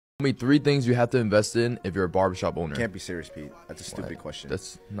Tell me 3 things you have to invest in if you're a barbershop owner. Can't be serious, Pete. That's a stupid question.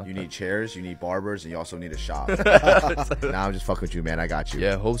 That's not You bad. need chairs, you need barbers, and you also need a shop. Nah, I'm just fucking with you, man. I got you.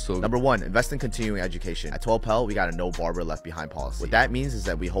 Yeah, hope so. Number 1, invest in continuing education. At 12 Pell, we got a no barber left behind policy. What that means is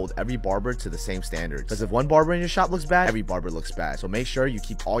that we hold every barber to the same standards. Because if one barber in your shop looks bad, every barber looks bad. So make sure you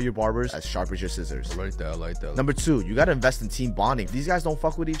keep all your barbers as sharp as your scissors. I like that. Number 2, you gotta invest in team bonding. If these guys don't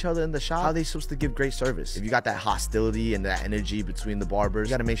fuck with each other in the shop, how are they supposed to give great service? If you got that hostility and that energy between the barbers,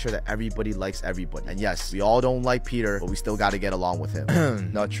 you gotta make sure that everybody likes everybody. And yes, we all don't like Peter, but we still gotta get along with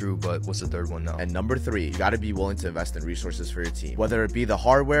him. Not true, but what's the 3rd one now? And number 3, you gotta be willing to invest in resources for your team. Whether it be the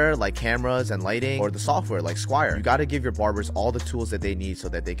hardware like cameras and lighting, or the software like Squire, you gotta give your barbers all the tools that they need so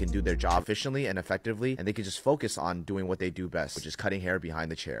that they can do their job efficiently and effectively, and they can just focus on doing what they do best, which is cutting hair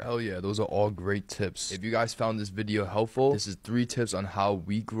behind the chair. Hell yeah, those are all great tips. If you guys found this video helpful, this is 3 tips on how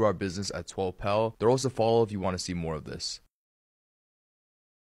we grew our business at 12 Pell. Throw us a follow if you want to see more of this.